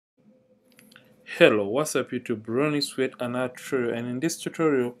Hello, what's up YouTube? Ron is with another tutorial, and in this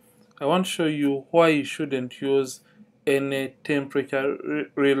tutorial I want to show you why you shouldn't use any temperature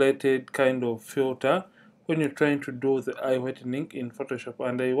related kind of filter when you're trying to do the eye whitening in Photoshop.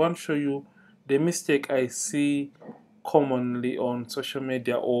 And I want to show you the mistake I see commonly on social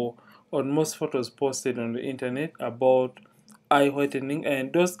media or on most photos posted on the internet about eye whitening,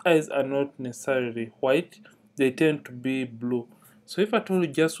 and those eyes are not necessarily white, they tend to be blue. So if at all you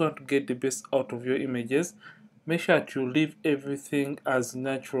just want to get the best out of your images, make sure that you leave everything as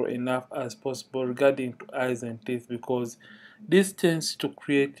natural enough as possible regarding to eyes and teeth, because this tends to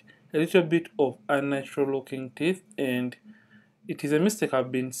create a little bit of unnatural looking teeth, and it is a mistake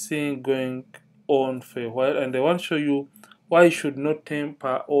I've been seeing going on for a while. And I want to show you why you should not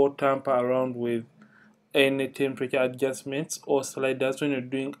tamper around with any temperature adjustments or sliders when you're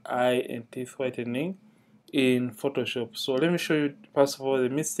doing eye and teeth whitening in Photoshop. So let me show you first of all the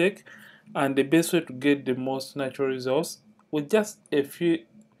mistake and the best way to get the most natural results with just a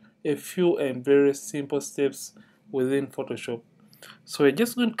few and very simple steps within Photoshop. So we're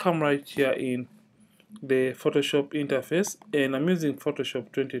just going to come right here in the Photoshop interface, and I'm using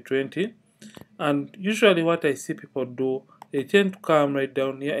Photoshop 2020. And usually what I see people do, they tend to come right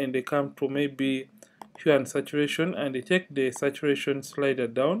down here and they come to maybe hue and saturation, and they take the saturation slider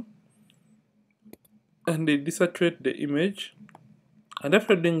down and they desaturate the image. And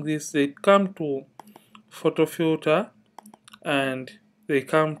after doing this, they come to photo filter and they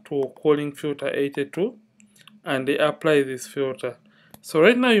come to calling filter 82 and they apply this filter. So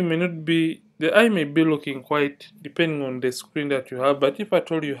right now you may not be, the eye may be looking white depending on the screen that you have, but if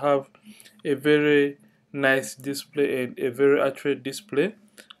at all you have a very nice display and a very accurate display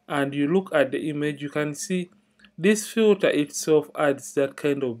and you look at the image, you can see this filter itself adds that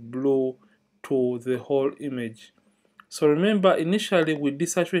kind of blue to the whole image. So remember, initially we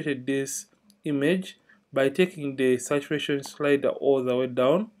desaturated this image by taking the saturation slider all the way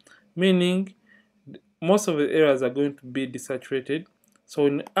down, meaning most of the areas are going to be desaturated. So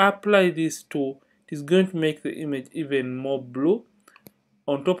when you apply this to, it is going to make the image even more blue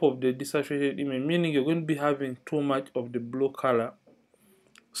on top of the desaturated image, meaning you're going to be having too much of the blue color.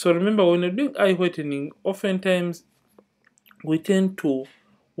 So remember, when you're doing eye whitening, oftentimes we tend to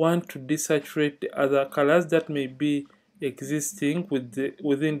want to desaturate the other colors that may be existing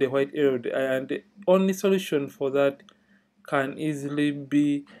within the white area of the eye, and the only solution for that can easily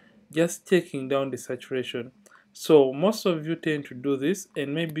be just taking down the saturation. So most of you tend to do this,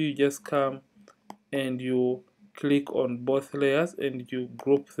 and maybe you just come and you click on both layers and you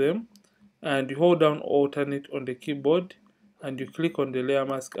group them, and you hold down alternate on the keyboard and you click on the layer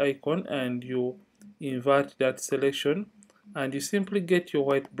mask icon and you invert that selection, and you simply get your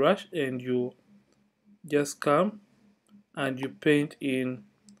white brush and you just come and you paint in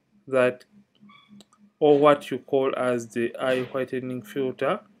that, or what you call as the eye whitening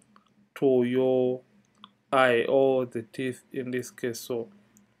filter, to your eye or the teeth in this case. So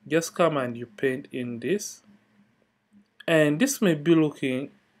just come and you paint in this, and this may be looking,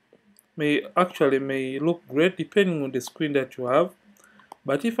 may look great depending on the screen that you have.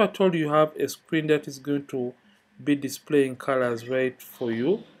 But if at all you have a screen that is going to be displaying colors right for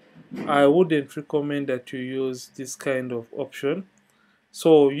you, I wouldn't recommend that you use this kind of option.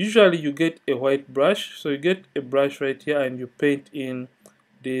 So usually you get a white brush, so you get a brush right here and you paint in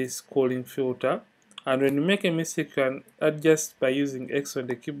this cooling filter, and when you make a mistake you can adjust by using X on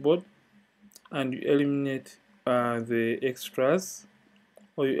the keyboard and you eliminate the extras,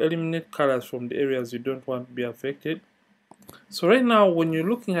 or you eliminate colors from the areas you don't want to be affected. So right now when you're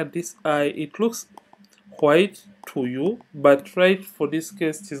looking at this eye, it looks white to you, but right for this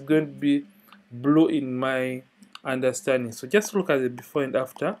case it is going to be blue in my understanding. So just look at the before and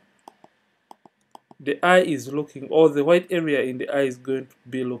after. The eye is looking, or the white area in the eye is going to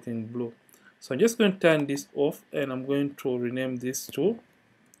be looking blue. So I'm just going to turn this off and I'm going to rename this to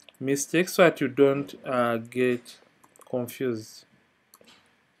mistake so that you don't get confused.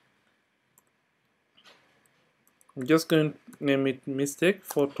 I'm just going to name it mistake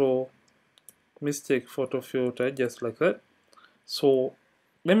photo filter, just like that. So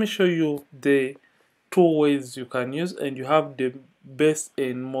let me show you the two ways you can use, and you have the best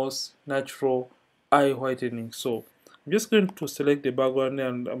and most natural eye whitening. So I'm just going to select the background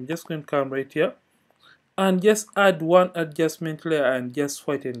and I'm just going to come right here and just add one adjustment layer and just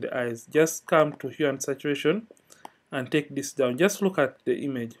whiten the eyes. Just come to hue and saturation and take this down. Just look at the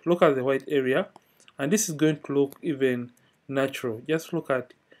image, look at the white area, and this is going to look even natural. Just look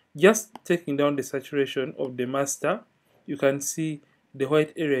at, just taking down the saturation of the master, you can see the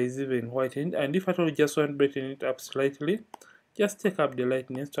white area is even whitened. And if at all you just want to brighten it up slightly, Just take up the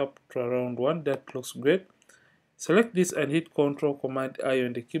lightning, stop to around 1. That looks great. Select this and hit Ctrl Command I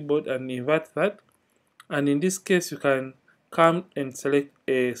on the keyboard and invert that. And in this case, you can come and select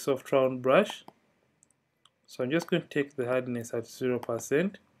a soft round brush. So I'm just going to take the hardness at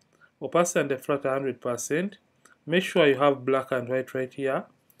 0%, opacity and the flat 100%. Make sure you have black and white right here,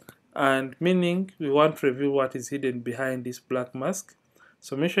 and meaning we want to reveal what is hidden behind this black mask.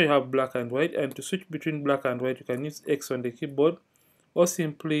 So make sure you have black and white, and to switch between black and white you can use X on the keyboard or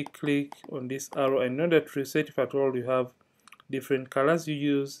simply click on this arrow. And in order to reset, if at all you have different colors, you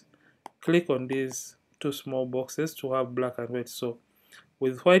use click on these two small boxes to have black and white. So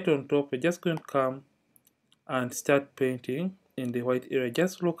with white on top, we're just going to come and start painting in the white area.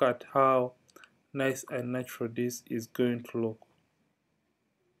 Just look at how nice and natural this is going to look.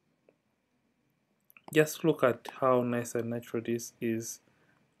 Just look at how nice and natural this is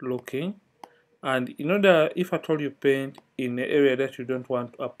looking. And in order, if at all you paint in an area that you don't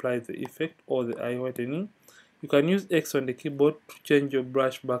want to apply the effect or the eye whitening, you can use X on the keyboard to change your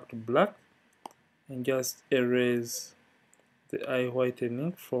brush back to black and just erase the eye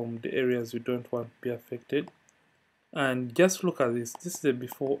whitening from the areas you don't want to be affected. And just look at this. This is the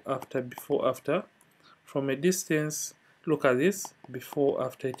before after. From a distance, look at this before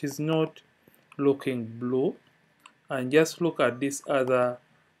after. It is not looking blue. And just look at this other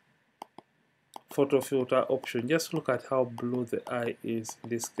photo filter option. Just look at how blue the eye is in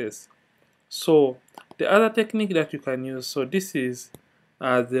this case. So the other technique that you can use, so this is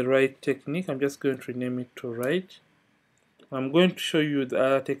the right technique. I'm just going to rename it to right. I'm going to show you the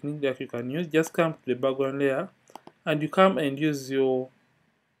other technique that you can use. Just come to the background layer and you come and use your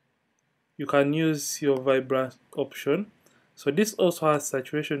vibrance option. So this also has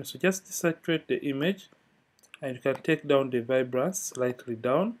saturation, so just desaturate the image and you can take down the vibrance slightly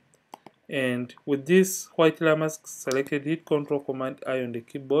down. And with this white layer mask selected, hit Ctrl Command I on the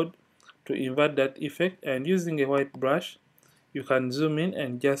keyboard to invert that effect, and using a white brush you can zoom in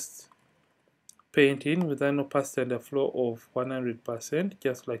and just paint in with an opacity and a flow of 100%,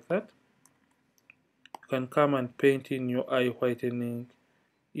 just like that. You can come and paint in your eye whitening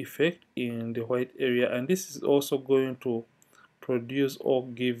effect in the white area, and this is also going to produce or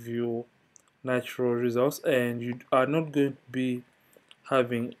give you natural results, and you are not going to be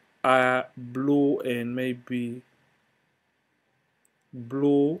having a blue and maybe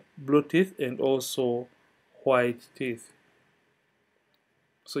blue teeth and also white teeth.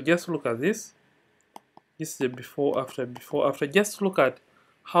 So just look at this. This is the before after. Just look at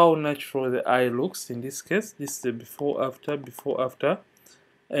how natural the eye looks in this case. This is the before after,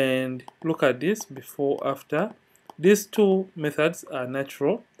 and look at this before after. These two methods are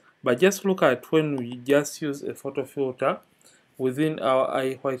natural, but just look at when we just use a photo filter within our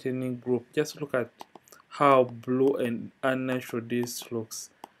eye whitening group. Just look at how blue and unnatural this looks.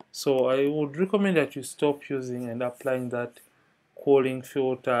 So I would recommend that you stop using and applying that cooling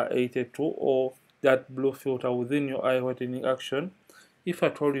filter 82 or that blue filter within your eye whitening action if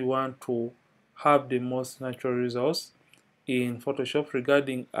at all you want to have the most natural results in Photoshop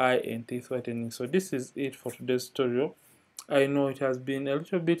regarding eye and teeth whitening. So this is it for today's tutorial. I know it has been a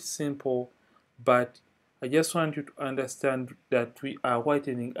little bit simple, but I just want you to understand that we are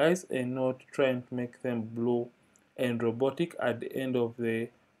whitening eyes and not trying to make them blue and robotic at the end of the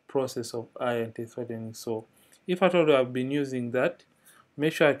process of eye and teeth whitening. So if at all you have been using that,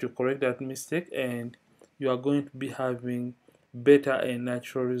 make sure to correct that mistake and you are going to be having better and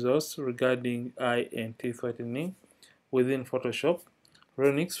natural results regarding eye and teeth whitening within Photoshop.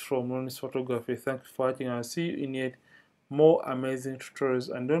 Ronix from Ronix Photography. Thank you for watching. I'll see you in yet more amazing tutorials,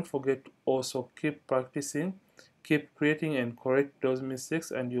 and don't forget to also keep practicing, keep creating and correct those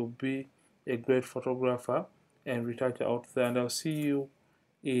mistakes, and you'll be a great photographer and retoucher out there. And I'll see you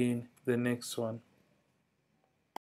in the next one.